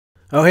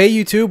Oh hey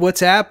YouTube, what's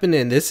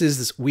happening? This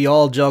is We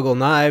All Juggle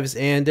Knives,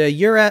 and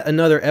you're at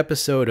another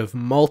episode of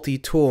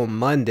Multi-Tool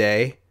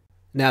Monday.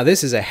 Now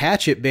this is a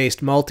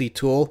hatchet-based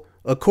multi-tool.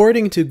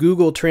 According to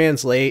Google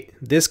Translate,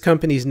 this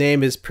company's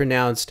name is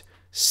pronounced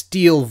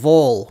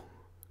Stilvolle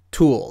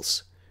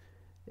Tools.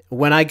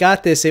 When I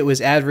got this, it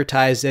was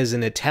advertised as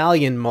an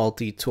Italian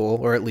multi-tool,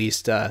 or at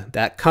least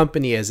that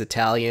company is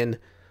Italian,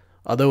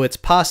 although it's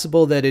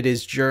possible that it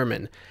is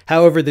German.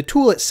 However, the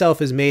tool itself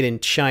is made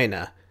in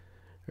China.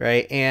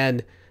 Right,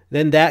 and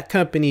then that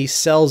company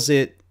sells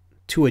it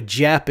to a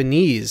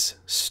Japanese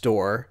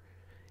store,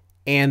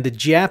 and the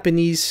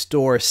Japanese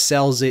store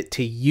sells it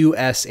to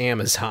US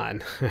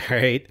Amazon,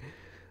 right?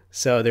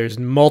 So there's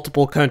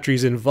multiple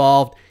countries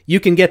involved. You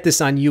can get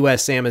this on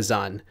US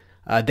Amazon.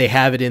 They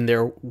have it in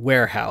their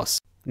warehouse.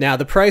 Now,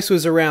 the price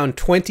was around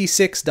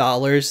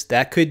 $26.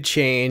 That could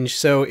change,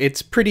 so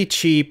it's pretty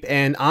cheap,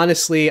 and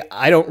honestly,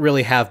 I don't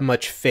really have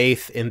much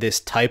faith in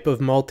this type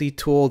of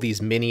multi-tool, these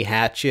mini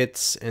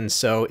hatchets, and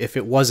so if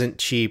it wasn't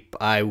cheap,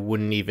 I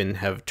wouldn't even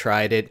have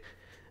tried it.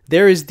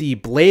 There is the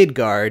blade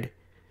guard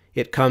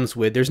it comes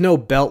with. There's no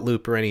belt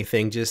loop or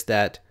anything, just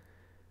that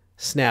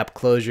snap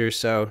closure,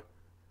 so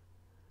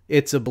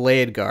it's a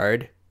blade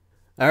guard.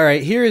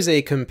 Alright, here is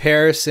a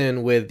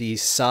comparison with the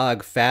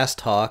SOG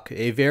Fast Hawk,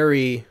 a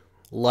very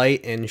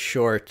light and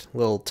short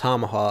little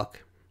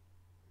tomahawk.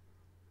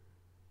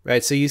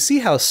 Right, so you see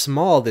how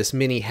small this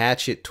mini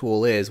hatchet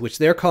tool is, which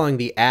they're calling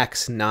the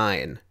Axe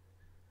 9.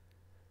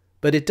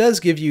 But it does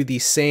give you the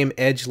same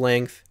edge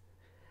length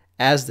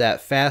as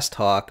that Fast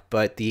Hawk,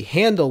 but the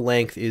handle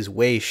length is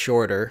way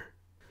shorter.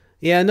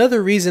 Yeah,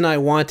 another reason I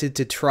wanted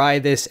to try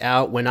this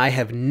out when I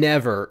have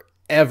never,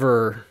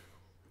 ever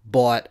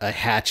bought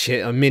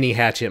a mini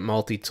hatchet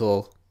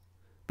multi-tool.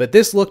 But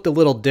this looked a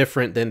little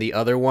different than the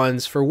other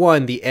ones. For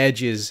one, the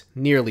edge is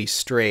nearly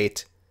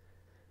straight.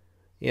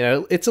 You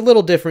know, it's a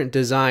little different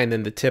design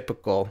than the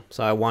typical,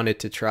 so I wanted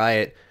to try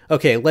it.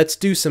 Okay, let's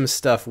do some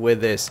stuff with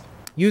this.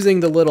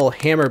 Using the little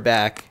hammer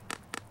back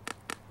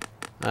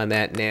on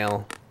that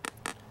nail.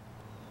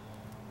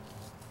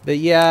 But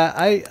yeah,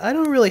 I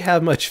don't really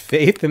have much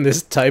faith in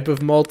this type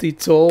of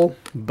multi-tool,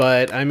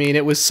 but I mean,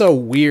 it was so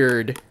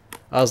weird.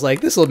 I was like,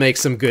 this will make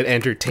some good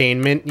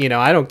entertainment. You know,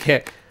 I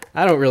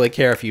don't really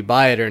care if you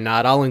buy it or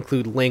not. I'll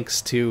include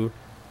links to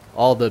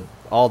all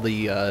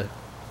the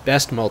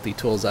best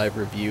multi-tools I've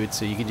reviewed,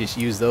 so you can just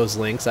use those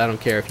links. I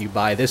don't care if you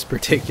buy this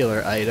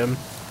particular item.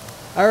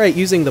 Alright,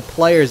 using the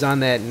pliers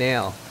on that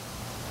nail.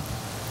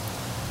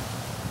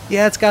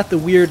 Yeah, it's got the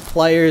weird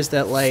pliers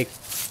that, like,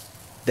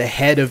 the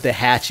head of the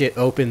hatchet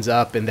opens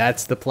up and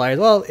that's the pliers.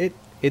 Well,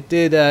 it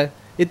did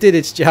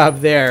its job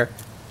there.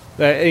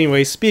 But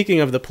anyway, speaking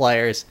of the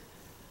pliers,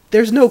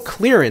 there's no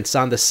clearance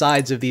on the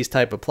sides of these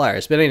type of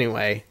pliers. But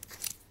anyway,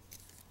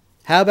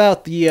 how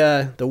about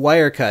the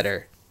wire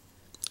cutter?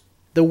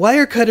 The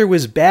wire cutter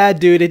was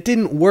bad, dude. It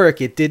didn't work.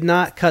 It did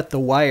not cut the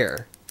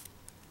wire.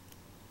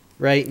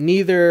 Right?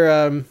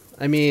 Neither,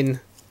 I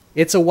mean,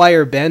 it's a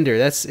wire bender.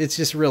 It's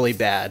just really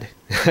bad.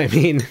 I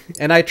mean,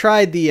 and I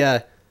tried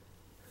the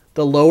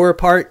lower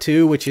part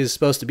too, which is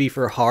supposed to be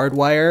for hard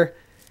wire,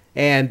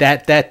 and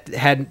that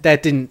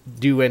didn't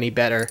do any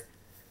better.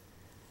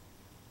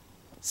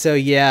 So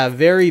yeah,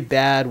 very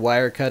bad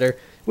wire cutter,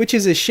 which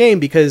is a shame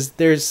because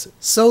there's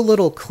so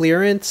little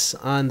clearance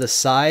on the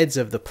sides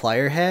of the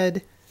plier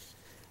head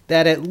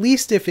that at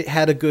least if it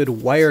had a good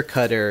wire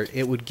cutter,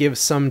 it would give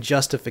some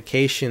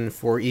justification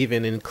for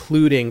even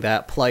including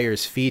that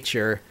pliers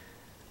feature,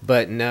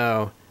 but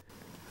no.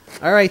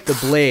 Alright, the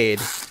blade.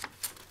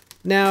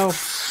 Now,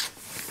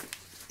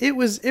 it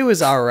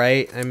was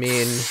alright. I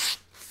mean,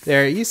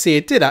 there, you see,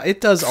 it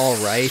does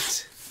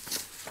alright.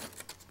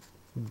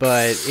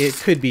 But it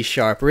could be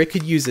sharper. It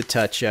could use a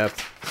touch-up.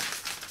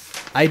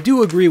 I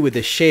do agree with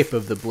the shape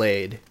of the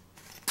blade.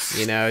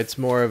 You know, it's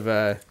more of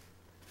a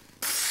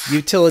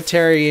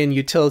utilitarian,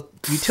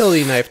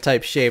 utility knife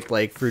type shape,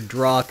 like for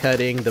draw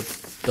cutting.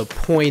 The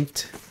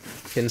point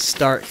can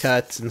start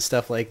cuts and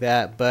stuff like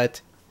that.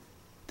 But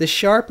the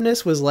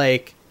sharpness was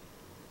like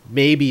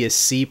maybe a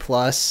C+.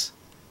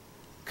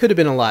 Could have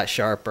been a lot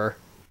sharper.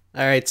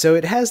 Alright, so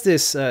it has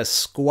this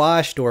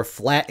squashed or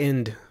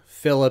flattened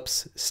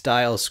Phillips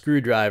style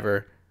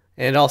screwdriver,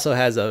 and it also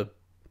has a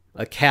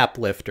cap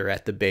lifter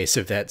at the base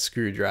of that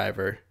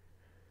screwdriver.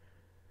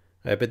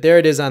 Right, but there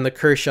it is on the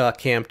Kershaw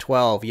Camp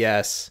 12,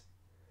 yes.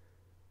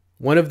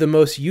 One of the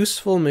most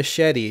useful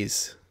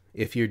machetes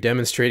if you're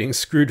demonstrating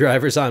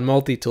screwdrivers on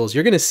multi-tools.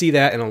 You're going to see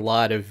that in a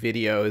lot of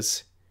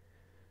videos.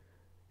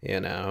 You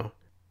know,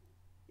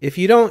 if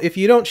you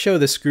don't show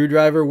the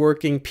screwdriver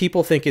working,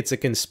 people think it's a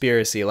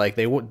conspiracy. Like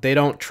they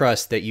don't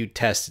trust that you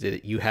tested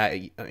it.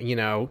 You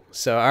know.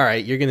 So all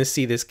right, you're gonna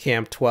see this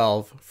Camp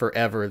 12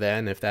 forever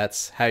then, if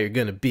that's how you're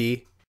gonna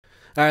be.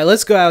 All right,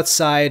 let's go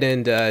outside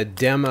and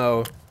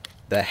demo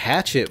the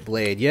hatchet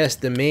blade. Yes,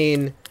 the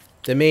main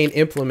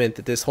implement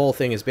that this whole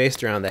thing is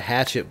based around, the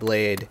hatchet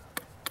blade.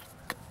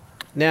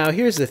 Now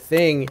here's the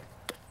thing,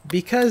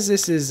 because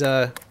this is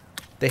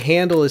the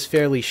handle is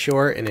fairly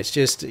short, and it's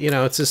just, you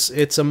know,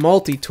 it's a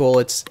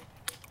multi-tool.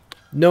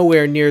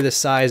 nowhere near the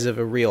size of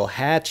a real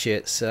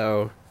hatchet,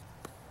 so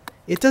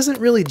it doesn't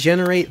really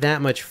generate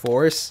that much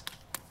force.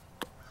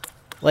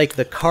 Like,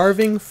 the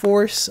carving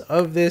force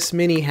of this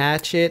mini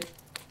hatchet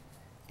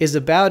is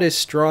about as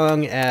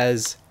strong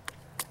as,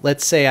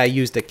 let's say I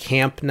used a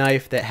camp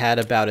knife that had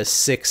about a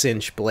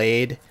 6-inch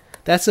blade.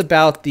 That's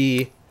about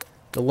the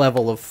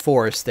level of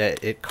force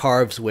that it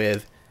carves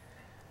with,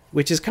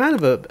 which is kind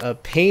of a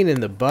pain in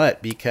the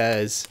butt,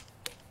 because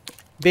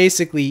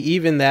basically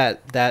even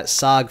that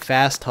SOG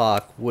Fast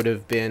Hawk would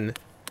have been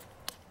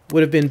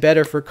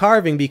better for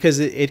carving, because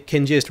it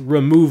can just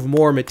remove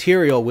more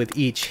material with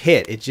each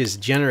hit. It just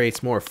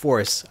generates more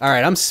force. All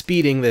right, I'm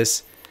speeding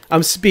this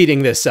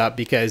up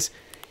because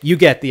you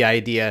get the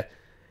idea.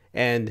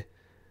 And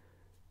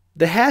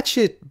the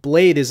hatchet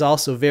blade is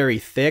also very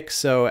thick,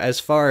 so as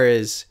far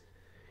as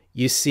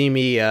you see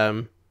me,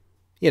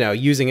 you know,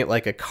 using it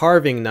like a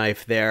carving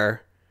knife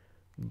there,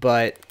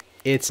 but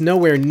it's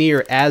nowhere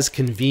near as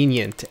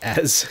convenient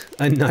as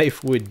a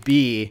knife would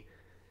be,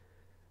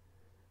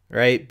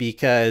 right?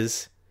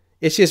 Because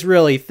it's just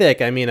really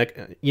thick. I mean,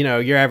 you know,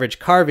 your average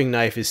carving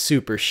knife is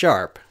super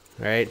sharp,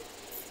 right?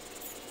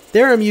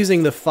 There I'm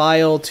using the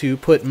file to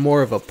put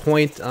more of a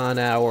point on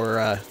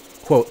our,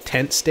 quote,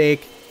 tent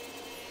stake.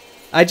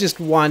 I just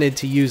wanted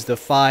to use the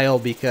file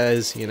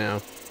because, you know,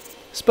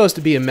 it's supposed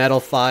to be a metal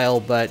file,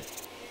 but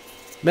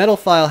metal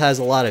file has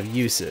a lot of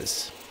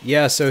uses.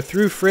 Yeah, so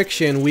through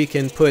friction we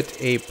can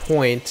put a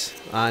point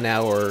on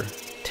our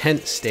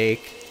tent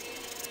stake,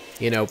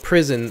 you know,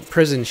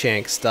 prison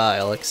shank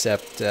style,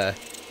 except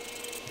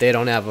they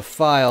don't have a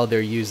file.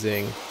 They're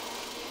using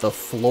the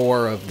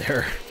floor of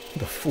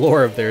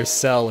their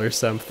cell or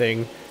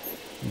something,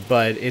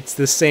 but it's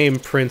the same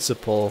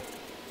principle.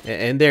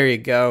 And there you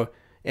go.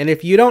 And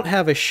if you don't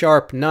have a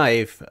sharp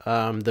knife,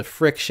 the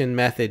friction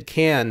method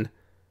can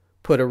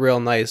put a real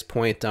nice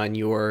point on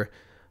your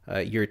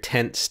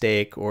tent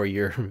stake or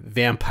your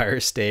vampire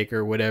stake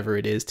or whatever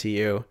it is to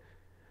you.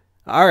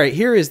 All right,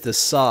 here is the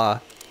saw.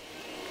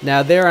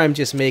 Now there I'm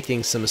just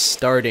making some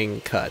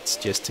starting cuts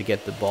just to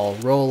get the ball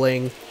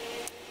rolling.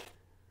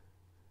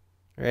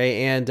 Right,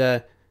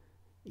 and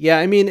yeah,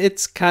 I mean,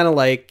 it's kind of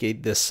like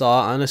the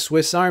saw on a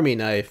Swiss Army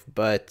knife,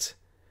 but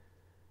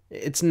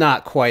it's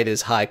not quite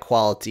as high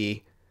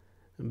quality.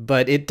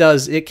 But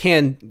it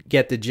can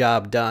get the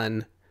job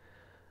done.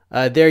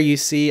 There you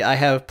see I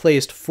have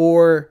placed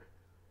 4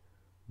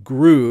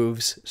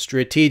 grooves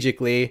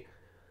strategically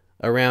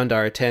around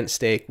our tent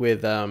stake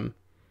with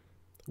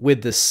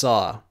the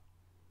saw,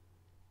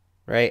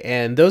 right?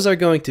 And those are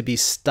going to be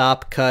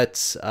stop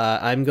cuts.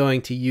 I'm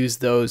going to use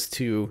those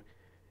to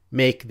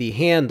make the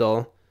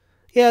handle.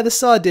 Yeah, the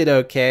saw did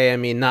okay. I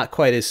mean, not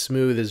quite as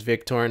smooth as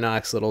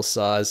Victorinox little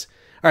saws.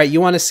 All right,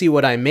 you want to see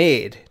what I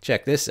made?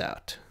 Check this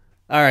out.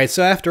 All right,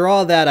 so after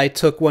all that, I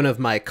took one of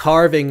my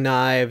carving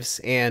knives,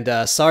 and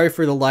sorry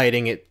for the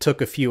lighting, it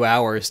took a few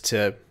hours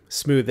to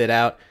smooth it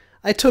out.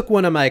 I took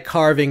one of my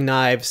carving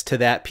knives to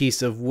that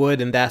piece of wood,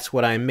 and that's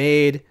what I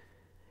made.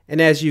 And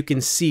as you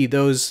can see,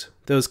 those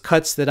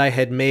cuts that I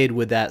had made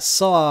with that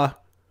saw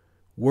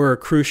were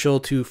crucial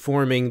to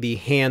forming the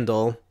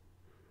handle.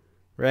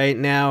 Right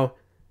now,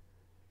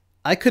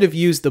 I could have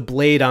used the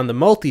blade on the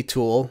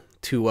multi-tool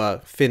to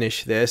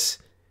finish this.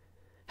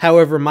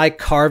 However, my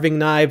carving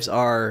knives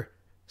are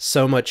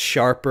so much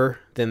sharper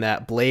than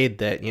that blade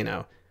that, you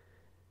know,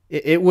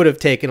 it would have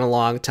taken a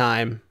long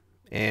time,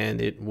 and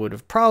it would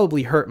have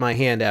probably hurt my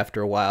hand after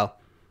a while.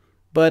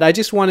 But I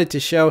just wanted to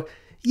show,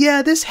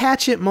 yeah, this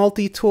Hatchet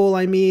Multitool,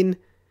 I mean,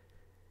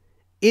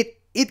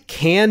 it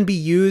can be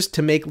used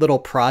to make little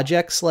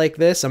projects like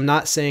this. I'm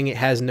not saying it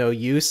has no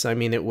use. I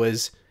mean, it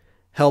was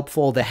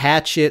helpful. The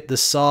hatchet, the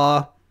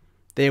saw,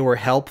 they were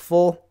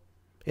helpful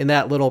in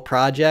that little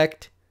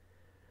project.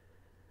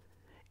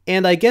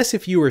 And I guess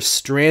if you were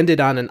stranded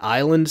on an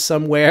island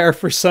somewhere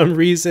for some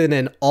reason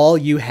and all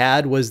you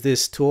had was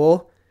this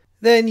tool,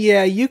 then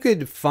yeah, you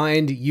could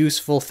find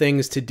useful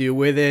things to do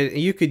with it.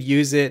 You could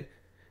use it.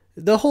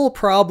 The whole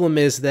problem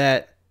is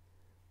that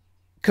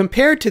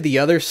compared to the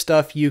other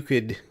stuff you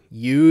could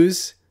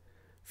use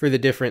for the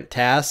different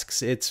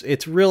tasks,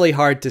 it's really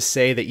hard to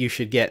say that you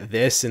should get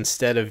this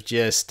instead of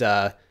just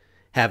have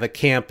a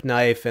camp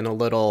knife and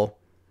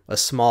a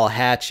small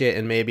hatchet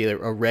and maybe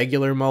a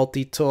regular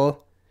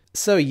multi-tool.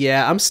 So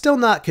yeah, I'm still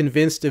not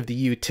convinced of the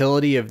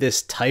utility of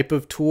this type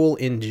of tool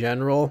in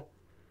general.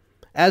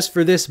 As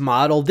for this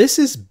model, this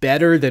is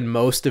better than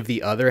most of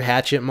the other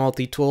Hatchet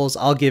Multitools,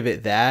 I'll give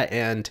it that,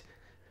 and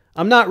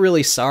I'm not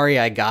really sorry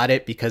I got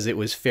it because it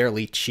was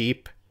fairly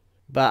cheap.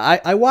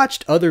 But I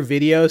watched other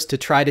videos to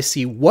try to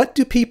see what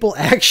do people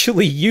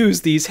actually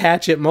use these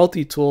Hatchet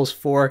Multitools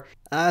for.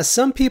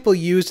 Some people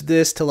used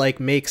this to like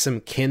make some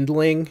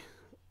kindling,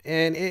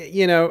 and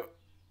you know,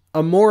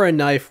 a Mora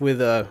knife with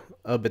a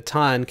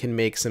baton can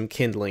make some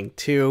kindling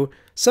too.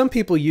 Some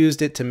people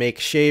used it to make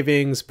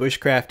shavings,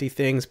 bushcrafty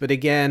things, but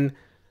again,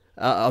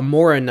 a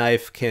Mora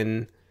knife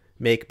can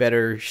make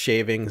better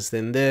shavings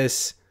than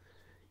this.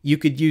 You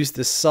could use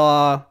the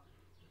saw,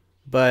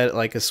 but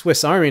like a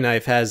Swiss Army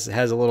knife has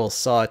a little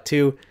saw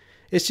too.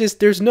 It's just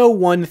there's no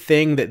one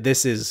thing that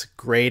this is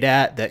great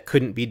at that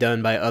couldn't be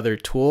done by other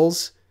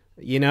tools.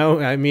 You know,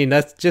 I mean,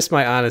 that's just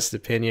my honest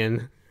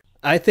opinion.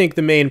 I think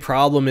the main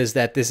problem is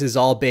that this is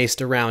all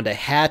based around a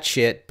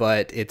hatchet,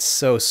 but it's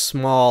so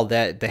small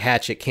that the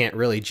hatchet can't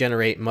really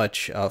generate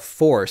much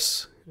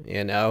force,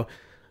 you know.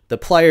 The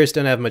pliers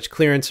don't have much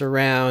clearance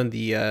around.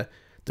 The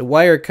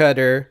wire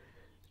cutter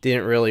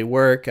didn't really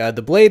work.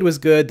 The blade was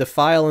good. The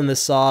file and the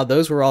saw,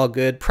 those were all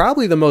good.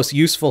 Probably the most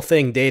useful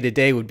thing day to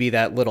day would be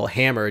that little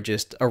hammer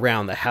just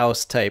around the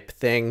house type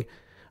thing.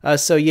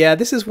 So yeah,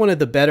 this is one of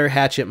the better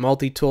Hatchet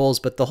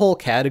Multitools, but the whole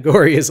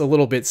category is a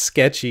little bit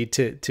sketchy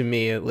to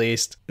me at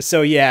least.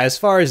 So yeah, as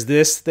far as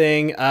this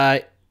thing,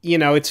 you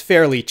know, it's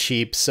fairly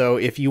cheap. So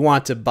if you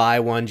want to buy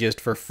one just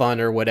for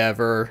fun or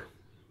whatever,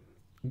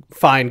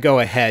 fine, go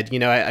ahead. You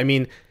know, I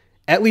mean,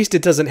 at least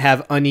it doesn't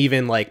have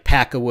uneven like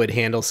pack-a-wood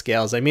handle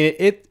scales. I mean,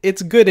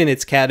 it's good in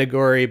its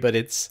category, but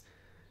it's,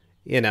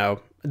 you know,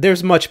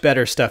 there's much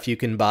better stuff you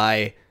can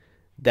buy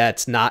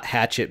that's not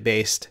hatchet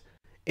based.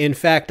 In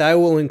fact, I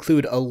will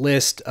include a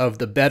list of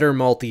the better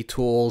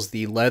multi-tools,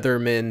 the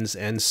Leathermans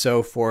and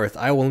so forth.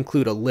 I will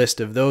include a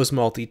list of those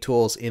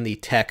multi-tools in the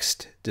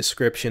text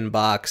description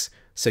box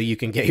so you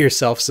can get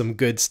yourself some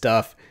good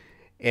stuff.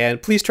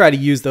 And please try to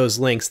use those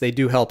links. They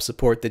do help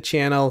support the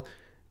channel.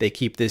 They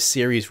keep this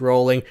series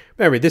rolling.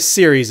 Remember, this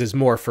series is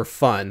more for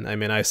fun. I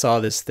mean, I saw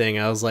this thing.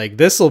 I was like,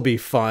 this will be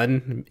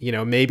fun. You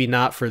know, maybe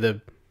not for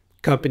the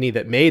company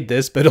that made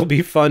this, but it'll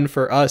be fun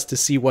for us to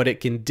see what it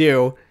can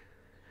do.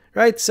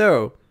 Right,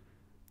 so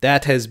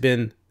that has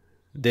been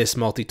this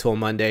Multi-Tool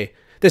Monday.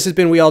 This has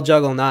been We All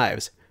Juggle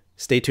Knives.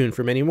 Stay tuned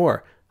for many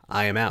more.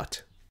 I am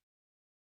out.